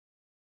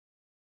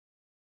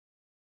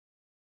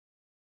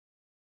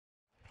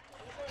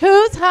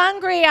Who's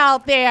hungry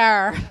out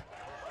there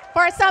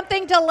for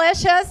something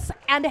delicious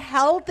and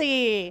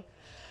healthy?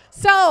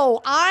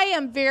 So I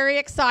am very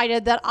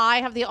excited that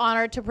I have the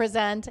honor to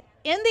present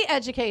in the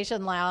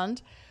Education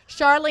Lounge,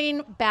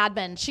 Charleen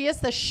Badman. She is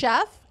the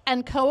chef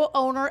and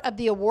co-owner of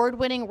the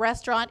award-winning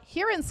restaurant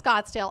here in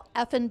Scottsdale,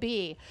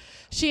 F&B.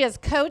 She is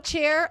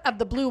co-chair of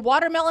the Blue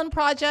Watermelon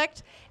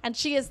Project, and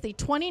she is the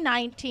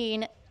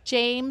 2019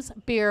 James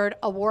Beard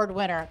Award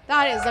winner.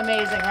 That is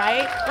amazing,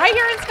 right? Right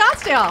here in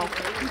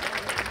Scottsdale.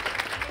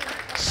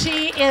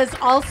 She is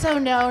also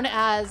known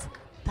as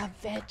the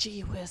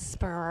Veggie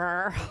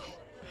Whisperer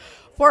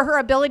for her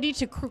ability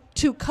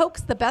to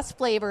coax the best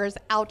flavors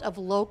out of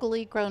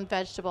locally grown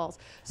vegetables.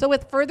 So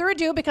with further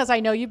ado, because I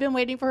know you've been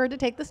waiting for her to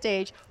take the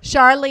stage,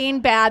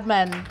 Charleen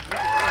Badman.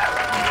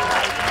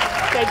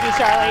 Thank you,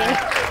 Charleen.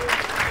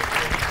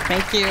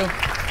 Thank you.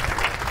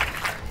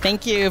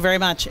 Thank you very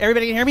much.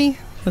 Everybody can hear me?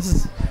 This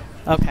is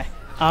okay.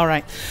 All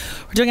right.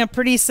 We're doing a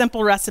pretty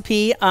simple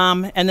recipe,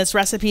 and this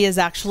recipe is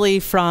actually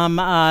from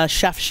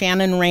Chef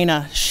Shannon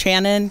Reyna.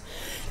 Shannon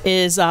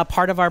is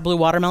part of our Blue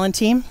Watermelon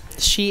team.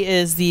 She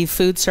is the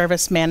food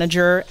service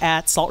manager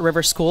at Salt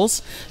River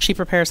Schools. She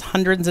prepares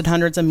hundreds and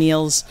hundreds of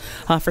meals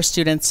for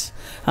students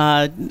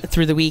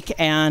through the week,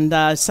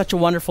 and such a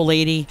wonderful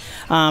lady.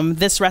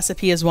 This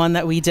recipe is one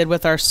that we did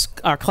with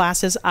our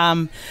classes.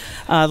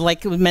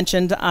 Like we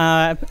mentioned,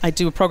 I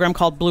do a program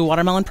called Blue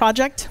Watermelon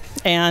Project,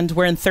 and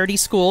we're in 30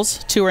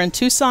 schools. 2 are in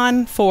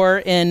Tucson, 4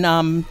 in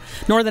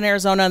northern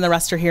Arizona, and the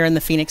rest are here in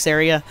the Phoenix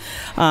area.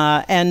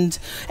 And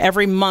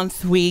every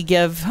month we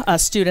give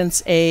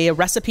students a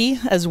recipe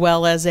as well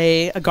as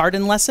a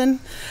garden lesson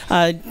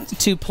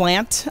to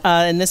plant.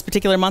 In this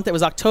particular month, it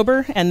was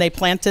October, and they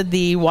planted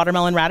the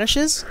watermelon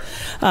radishes,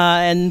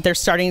 and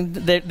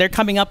they're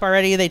coming up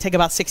already. They take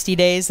about 60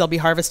 days. They'll be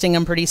harvesting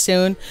them pretty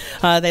soon.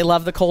 They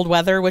love the cold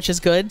weather, which is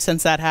good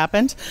since that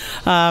happened.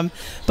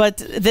 But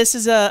this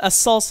is a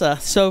salsa,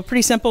 so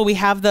pretty simple. We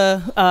have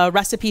the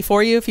recipe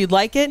for you if you'd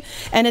like it,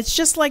 and it's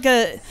just like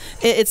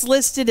it's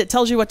listed. It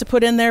tells you what to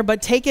put in there,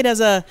 but take it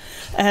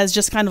as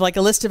just kind of like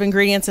a list of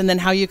ingredients and then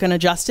how you can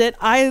adjust it.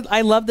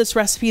 I love this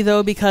recipe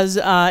though because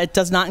it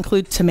does not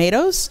include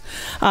tomatoes.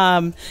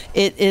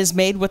 It is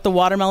made with the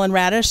watermelon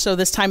radish, so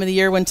this time of the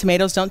year when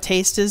tomatoes don't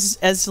taste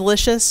as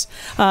delicious,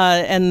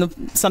 and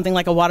something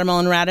like a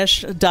watermelon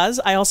radish does.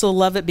 I also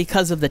love it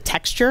because of the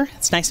texture.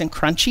 It's nice and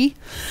crunchy,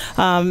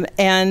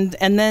 and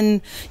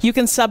then you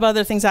can sub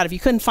other things out. If you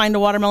couldn't find a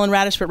watermelon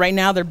radish, but right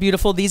now they're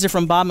beautiful. These are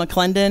from Bob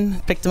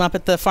McClendon. Picked them up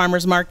at the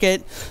farmer's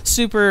market.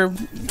 Super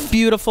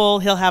beautiful.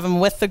 He'll have them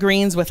with the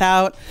greens,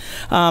 without.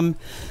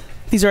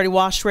 These are already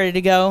washed, ready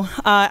to go.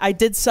 I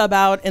did sub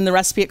out in the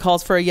recipe. It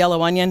calls for a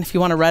yellow onion. If you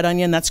want a red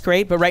onion, that's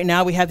great. But right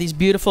now we have these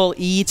beautiful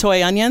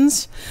Itoy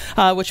onions,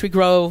 which we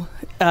grow.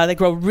 They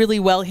grow really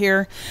well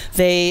here.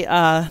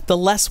 The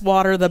less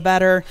water, the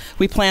better.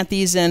 We plant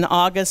these in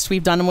August.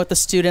 We've done them with the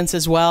students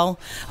as well.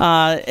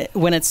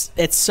 When it's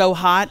so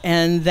hot,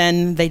 and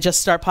then they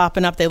just start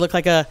popping up. They look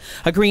like a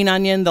green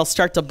onion. They'll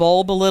start to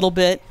bulb a little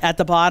bit at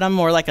the bottom,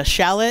 or like a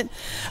shallot.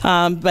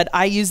 But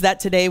I use that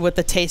today with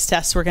the taste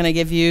test we're going to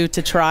give you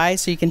to try,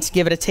 so you can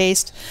give it a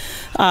taste.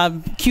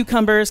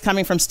 Cucumbers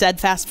coming from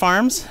Steadfast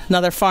Farms,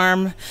 another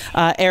farm.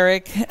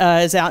 Eric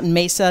is out in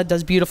Mesa,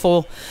 has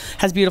beautiful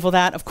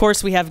that. Of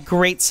course, we have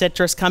great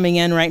citrus coming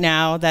in right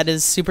now that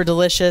is super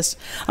delicious.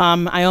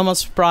 I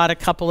almost brought a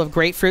couple of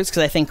grapefruits because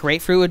I think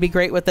grapefruit would be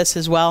great with this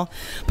as well.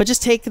 But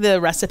just take the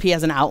recipe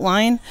as an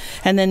outline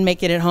and then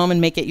make it at home and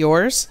make it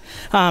yours.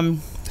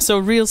 So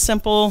real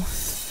simple.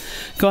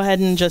 Go ahead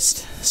and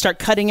just start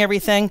cutting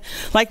everything.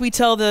 Like we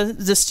tell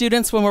the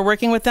students when we're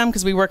working with them,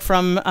 because we work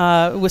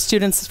with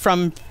students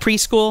from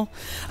preschool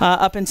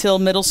up until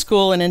middle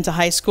school and into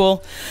high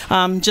school,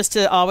 just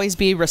to always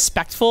be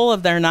respectful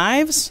of their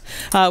knives.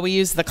 We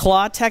use the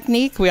claw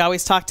technique. We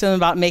always talk to them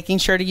about making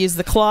sure to use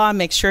the claw,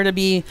 make sure to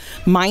be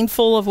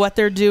mindful of what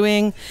they're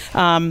doing,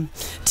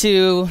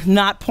 to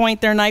not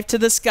point their knife to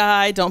the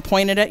sky. Don't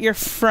point it at your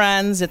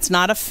friends. It's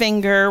not a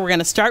finger. We're going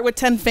to start with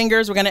 10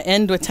 fingers. We're going to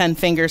end with 10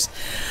 fingers.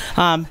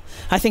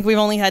 I think we've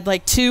only had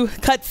like 2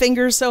 cut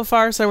fingers so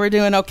far, so we're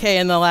doing okay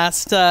in the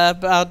last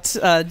about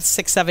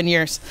 6-7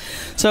 years.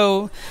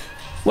 So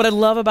what I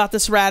love about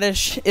this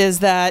radish is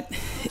that,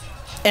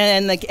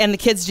 and the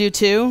kids do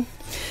too,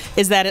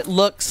 is that it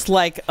looks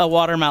like a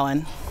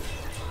watermelon.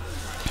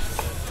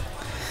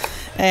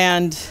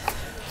 And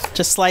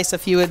just slice a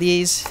few of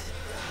these.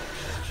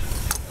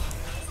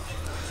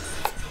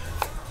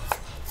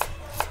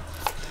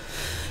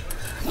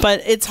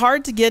 But it's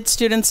hard to get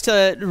students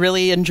to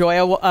really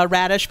enjoy a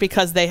radish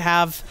because they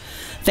have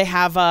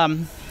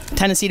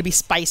tendency to be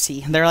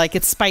spicy. They're like,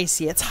 it's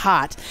spicy, it's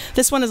hot.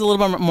 This one is a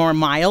little bit more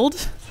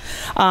mild.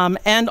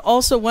 And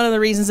also one of the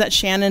reasons that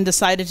Shannon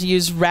decided to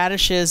use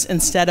radishes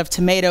instead of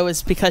tomato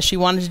is because she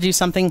wanted to do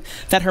something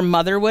that her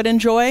mother would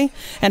enjoy,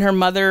 and her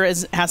mother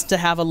has to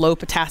have a low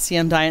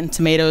potassium diet, and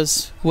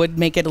tomatoes would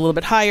make it a little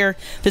bit higher.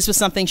 This was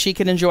something she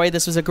could enjoy.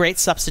 This was a great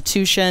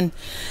substitution,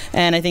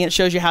 and I think it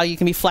shows you how you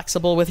can be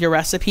flexible with your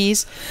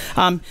recipes.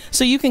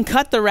 So you can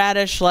cut the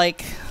radish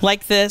like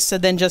this,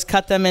 and then just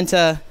cut them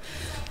into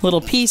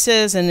little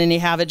pieces, and then you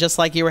have it just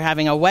like you were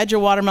having a wedge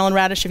of watermelon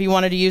radish if you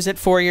wanted to use it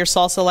for your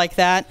salsa like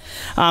that.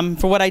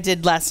 For what I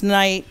did last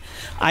night,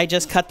 I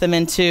just cut them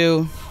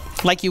into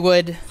like you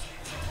would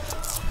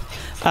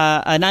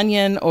an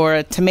onion or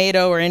a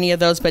tomato or any of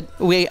those, but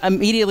we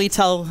immediately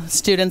tell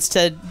students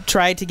to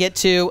try to get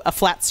to a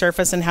flat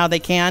surface and how they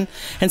can,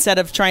 instead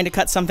of trying to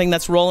cut something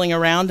that's rolling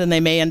around and they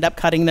may end up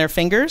cutting their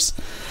fingers.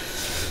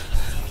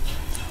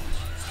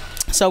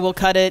 So we'll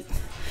cut it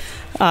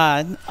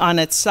on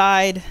its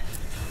side.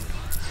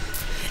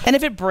 And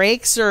if it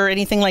breaks or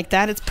anything like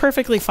that, it's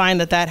perfectly fine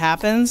that that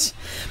happens.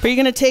 But you're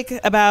going to take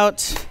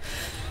about,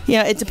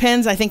 it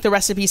depends. I think the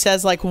recipe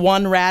says like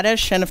 1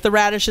 radish. And if the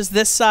radish is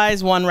this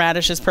size, 1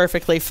 radish is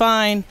perfectly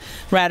fine.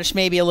 Radish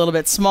may be a little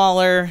bit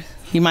smaller.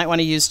 You might want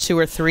to use 2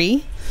 or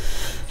 3.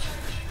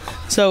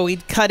 So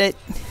we'd cut it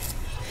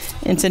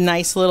into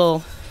nice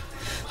little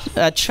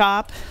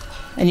chop.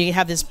 And you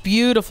have this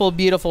beautiful,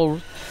 beautiful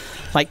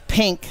like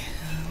pink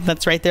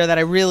that's right there that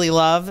I really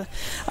love.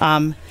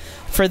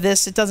 For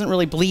this, it doesn't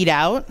really bleed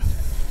out.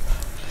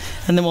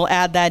 And then we'll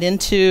add that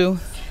into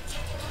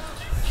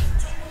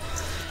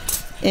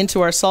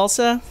our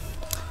salsa,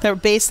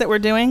 that base that we're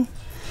doing.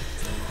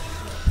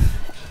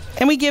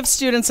 And we give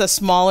students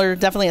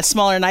definitely a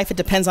smaller knife. It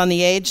depends on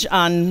the age.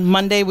 On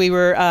Monday, we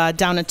were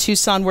down in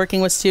Tucson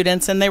working with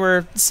students, and they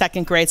were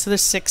 2nd grade, so they're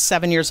 6,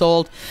 7 years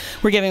old.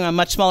 We're giving them a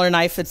much smaller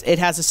knife. It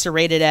has a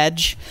serrated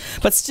edge,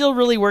 but still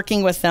really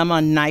working with them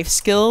on knife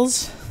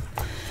skills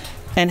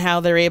and how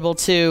they're able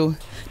to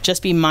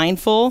just be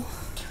mindful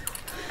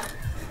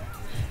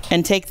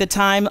and take the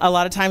time. A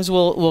lot of times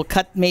we'll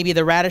cut maybe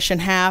the radish in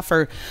half,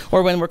 or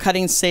when we're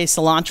cutting, say,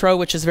 cilantro,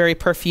 which is very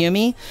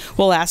perfumey,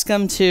 we'll ask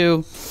them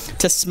to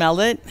smell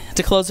it,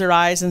 to close their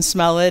eyes and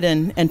smell it,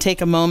 and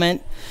take a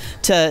moment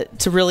to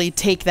really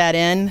take that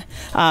in.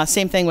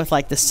 Same thing with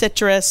like the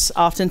citrus.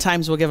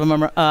 Oftentimes we'll give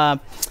them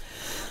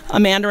a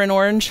mandarin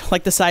orange,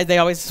 like the side they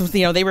always,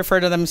 they refer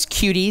to them as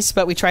cuties,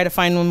 but we try to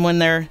find them when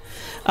they're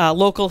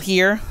local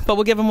here. But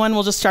we'll give them one.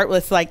 We'll just start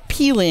with like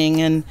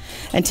peeling and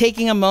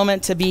taking a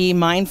moment to be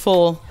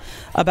mindful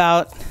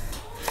about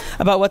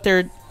what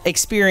they're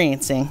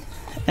experiencing,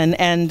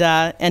 and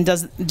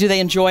do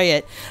they enjoy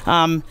it.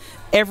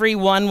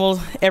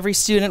 Every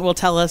student will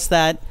tell us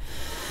that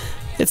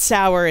it's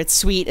sour, it's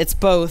sweet, it's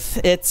both,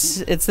 it's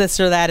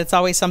this or that. It's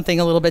always something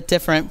a little bit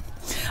different.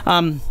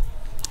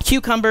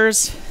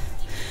 Cucumbers.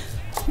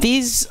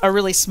 These are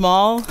really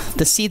small.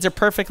 The seeds are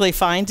perfectly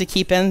fine to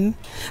keep in.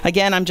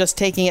 Again, I'm just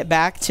taking it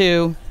back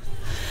to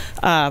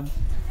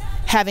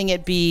having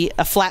it be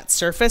a flat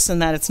surface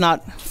and that it's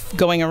not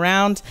going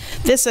around.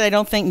 This I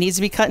don't think needs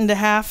to be cut into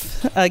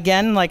half,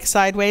 again, like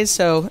sideways,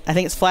 so I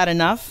think it's flat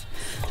enough.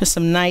 Just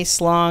some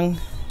nice long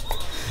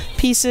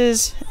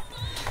pieces,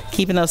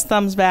 keeping those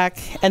thumbs back.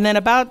 And then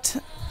about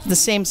the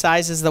same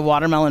size as the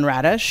watermelon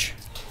radish.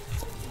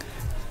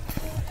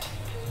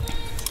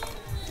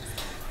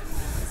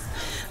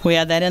 We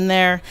add that in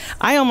there.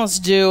 I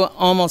almost do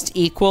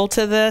equal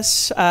to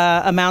this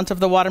amount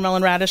of the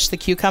watermelon radish, the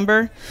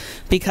cucumber,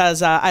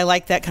 because I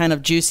like that kind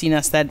of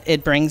juiciness that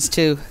it brings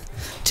to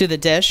the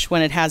dish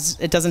when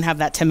it doesn't have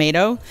that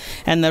tomato,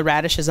 and the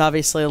radish is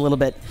obviously a little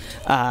bit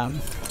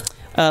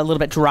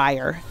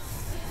drier.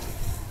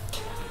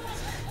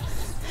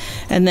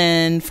 And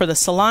then for the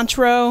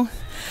cilantro,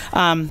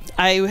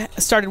 I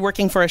started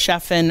working for a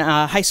chef in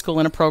high school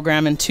in a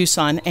program in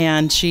Tucson,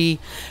 and she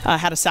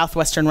had a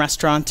Southwestern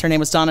restaurant. Her name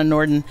was Donna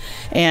Norden,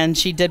 and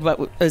she did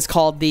what is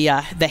called the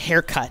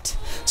haircut.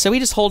 So we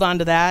just hold on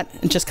to that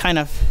and just kind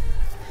of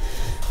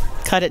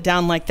cut it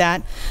down like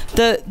that.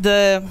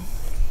 The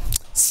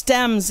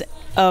stems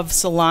of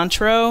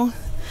cilantro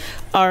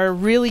are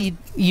really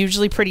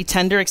usually pretty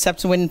tender,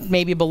 except when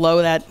maybe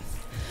below that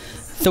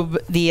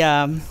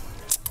the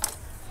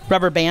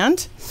rubber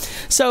band.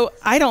 So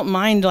I don't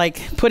mind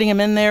like putting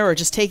them in there or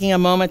just taking a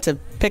moment to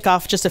pick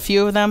off just a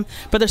few of them,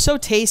 but they're so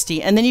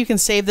tasty. And then you can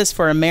save this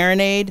for a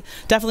marinade.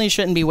 Definitely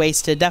shouldn't be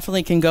wasted.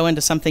 Definitely can go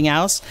into something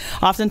else.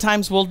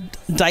 Oftentimes we'll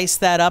dice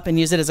that up and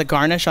use it as a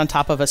garnish on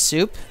top of a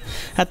soup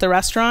at the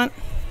restaurant,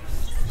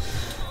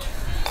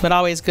 but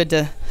always good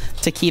to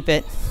keep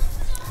it.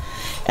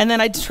 And then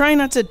I try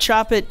not to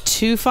chop it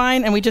too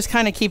fine, and we just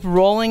kind of keep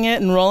rolling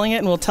it, and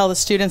we'll tell the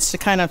students to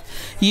kind of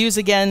use,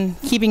 again,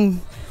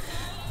 keeping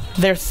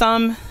their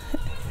thumb,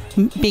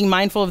 being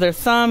mindful of their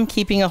thumb,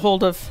 keeping a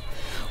hold of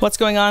what's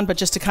going on, but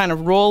just to kind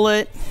of roll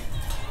it.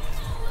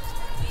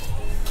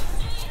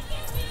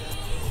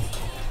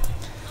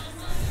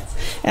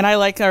 And I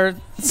like our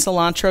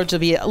cilantro to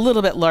be a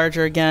little bit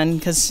larger again,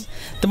 because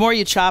the more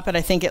you chop it,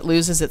 I think it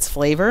loses its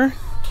flavor.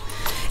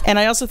 And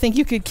I also think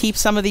you could keep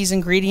some of these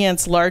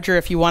ingredients larger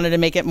if you wanted to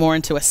make it more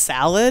into a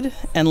salad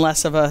and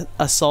less of a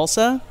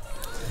salsa.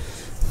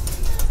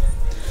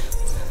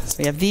 So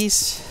we have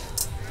these.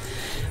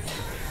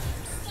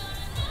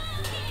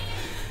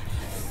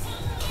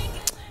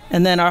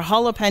 And then our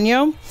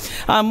jalapeno.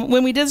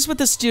 When we did this with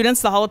the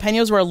students, the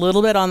jalapenos were a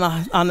little bit on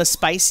the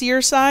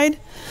spicier side.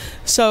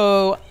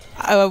 So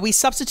we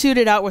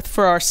substituted out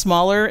for our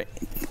smaller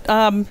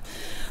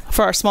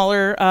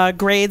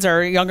grades,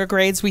 our younger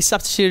grades, we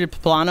substituted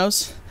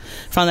poblanos.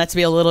 Found that to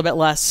be a little bit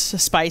less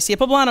spicy. A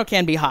poblano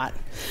can be hot.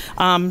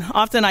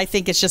 Often I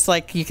think it's just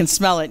like you can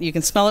smell it. You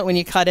can smell it when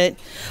you cut it.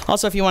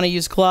 Also, if you want to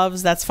use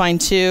gloves, that's fine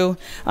too.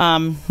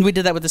 We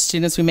did that with the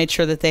students. We made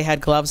sure that they had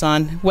gloves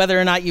on. Whether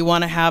or not you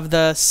want to have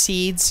the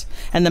seeds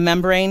and the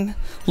membrane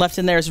left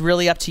in there is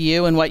really up to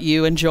you and what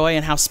you enjoy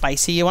and how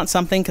spicy you want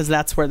something, because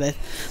that's where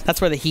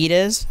the heat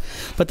is.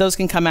 But those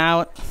can come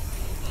out.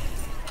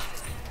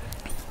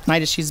 I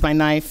just use my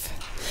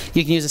knife.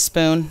 You can use a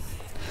spoon.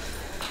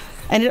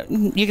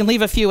 And you can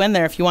leave a few in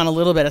there if you want a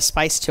little bit of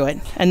spice to it.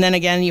 And then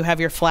again, you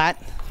have your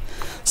flat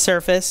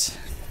surface.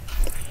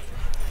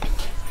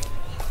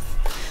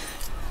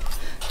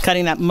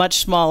 Cutting that much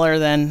smaller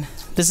than,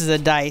 this is a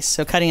dice,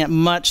 so cutting it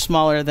much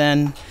smaller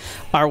than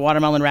our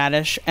watermelon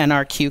radish and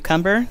our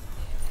cucumber.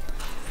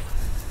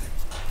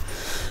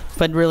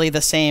 But really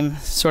the same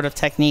sort of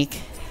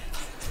technique.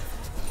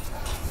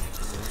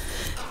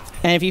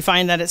 And if you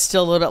find that it's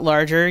still a little bit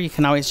larger, you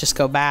can always just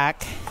go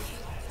back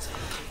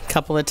a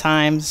couple of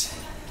times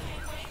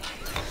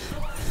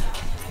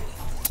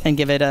and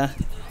give it a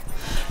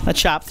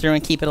chop through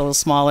and keep it a little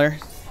smaller.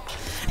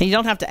 And you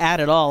don't have to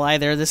add it all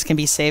either. This can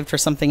be saved for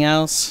something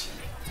else.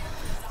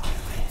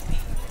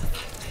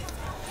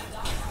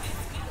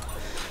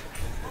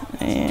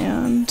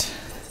 And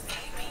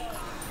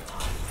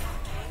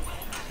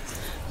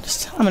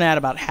I'm going to add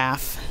about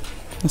half.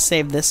 I'll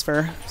save this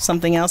for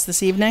something else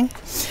this evening.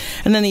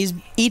 And then these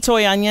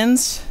Itoy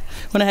onions,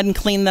 went ahead and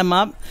cleaned them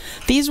up.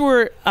 These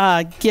were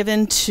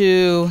given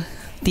to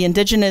the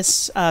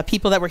indigenous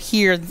people that were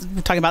here,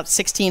 we're talking about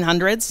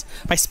 1600s,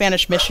 by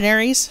Spanish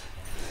missionaries.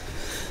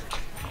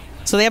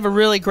 So they have a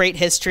really great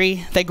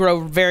history. They grow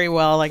very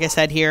well, like I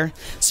said here.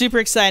 Super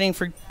exciting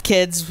for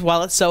kids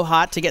while it's so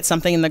hot to get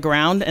something in the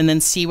ground and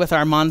then see with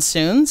our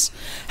monsoons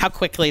how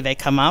quickly they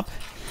come up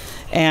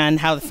and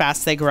how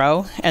fast they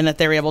grow and that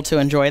they're able to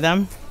enjoy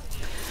them.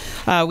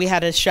 We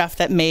had a chef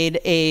that made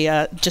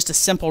just a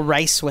simple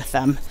rice with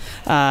them,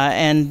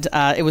 and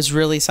it was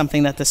really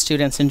something that the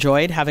students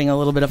enjoyed, having a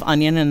little bit of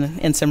onion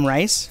and some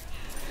rice.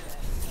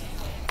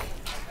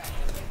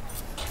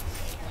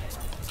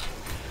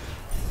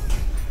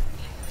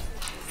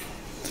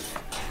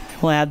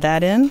 We'll add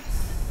that in.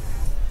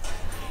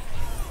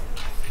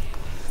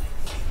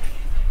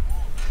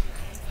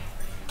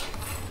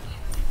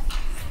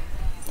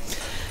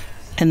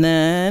 And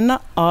then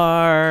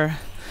our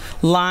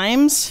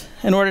limes.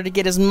 In order to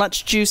get as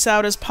much juice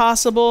out as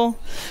possible,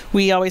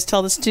 we always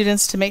tell the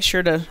students to make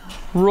sure to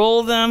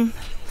roll them,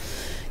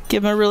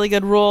 give them a really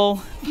good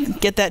roll,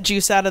 get that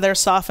juice out of there,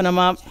 soften them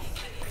up.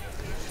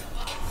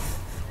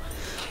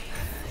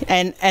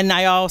 And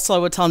I also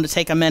would tell them to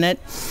take a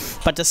minute,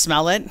 but to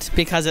smell it,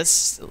 because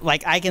it's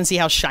like, I can see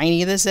how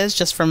shiny this is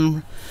just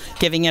from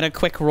giving it a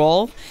quick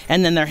roll.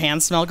 And then their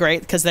hands smell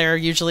great, because they're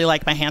usually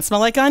like, my hands smell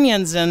like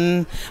onions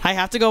and I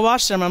have to go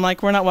wash them. I'm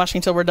like, we're not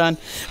washing till we're done.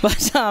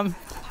 But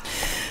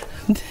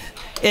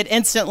it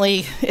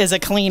instantly is a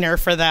cleaner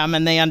for them,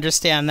 and they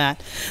understand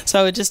that.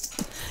 So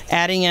just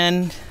adding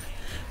in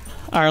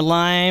our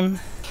lime,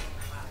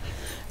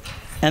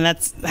 and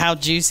that's how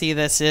juicy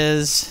this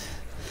is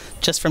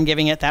just from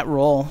giving it that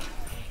roll.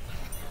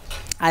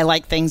 I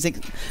like things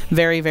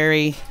very,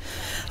 very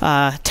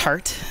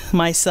tart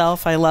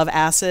myself. I love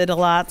acid a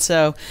lot.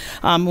 So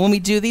when we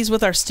do these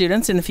with our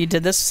students, and if you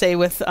did this, say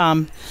with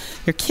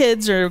your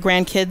kids or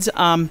grandkids,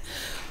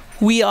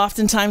 we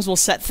oftentimes will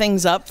set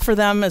things up for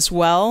them as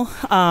well,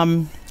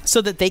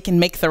 so that they can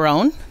make their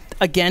own.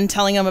 Again,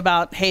 telling them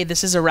about, hey,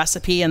 this is a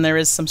recipe and there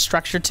is some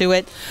structure to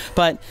it,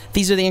 but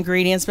these are the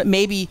ingredients, but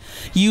maybe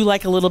you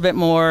like a little bit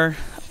more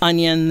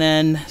onion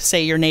than,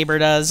 say, your neighbor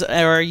does,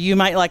 or you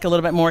might like a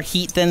little bit more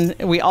heat than,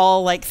 we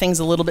all like things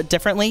a little bit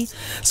differently.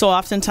 So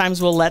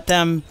oftentimes we'll let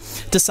them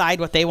decide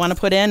what they want to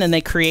put in, and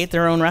they create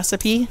their own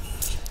recipe.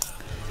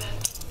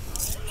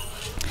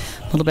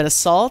 A little bit of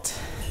salt.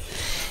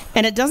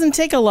 And it doesn't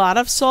take a lot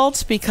of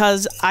salt,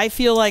 because I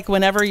feel like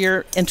whenever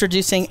you're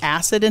introducing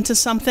acid into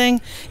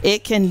something,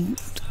 it can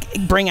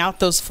bring out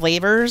those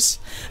flavors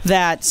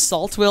that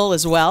salt will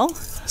as well.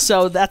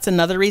 So that's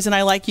another reason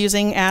I like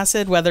using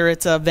acid, whether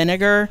it's a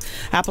vinegar,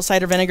 apple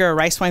cider vinegar, or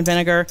rice wine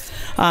vinegar,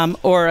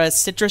 or a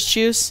citrus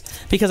juice,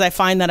 because I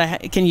find that I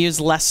can use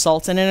less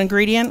salt in an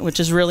ingredient, which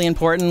is really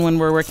important when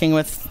we're working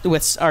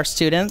with our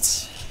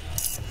students.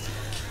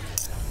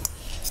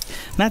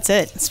 And that's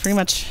it. It's pretty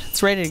much,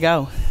 it's ready to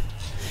go.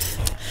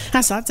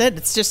 So that's it.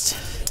 It's just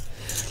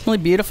really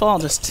beautiful. I'll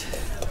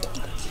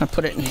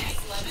put it in.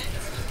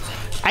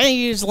 I think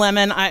you use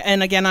lemon.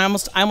 And again, I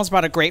almost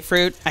brought a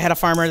grapefruit. I had a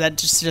farmer that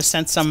just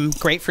sent some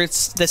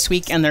grapefruits this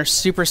week, and they're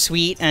super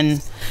sweet.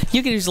 And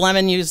you could use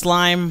lemon, use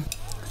lime,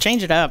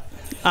 change it up.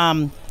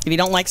 If you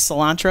don't like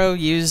cilantro,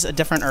 use a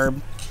different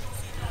herb.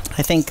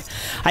 I think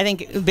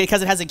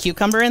because it has a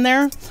cucumber in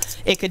there,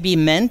 it could be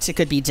mint, it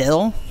could be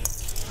dill.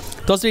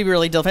 Those would be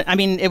really different. I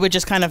mean, it would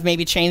just kind of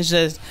maybe change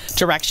the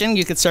direction.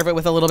 You could serve it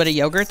with a little bit of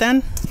yogurt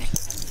then.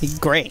 Be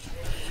great.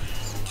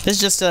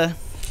 This is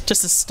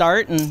just a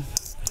start, and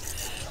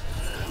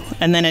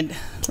then it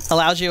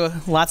allows you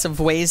lots of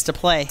ways to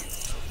play.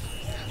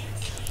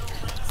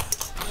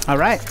 All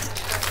right.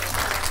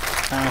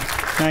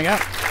 There you go.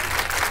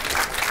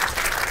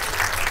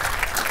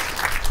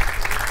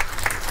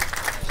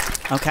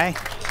 Okay.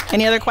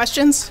 Any other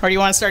questions, or do you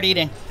want to start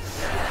eating?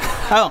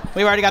 Oh,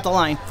 we've already got the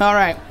line. All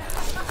right.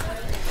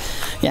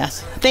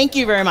 Yes. Thank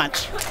you very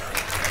much.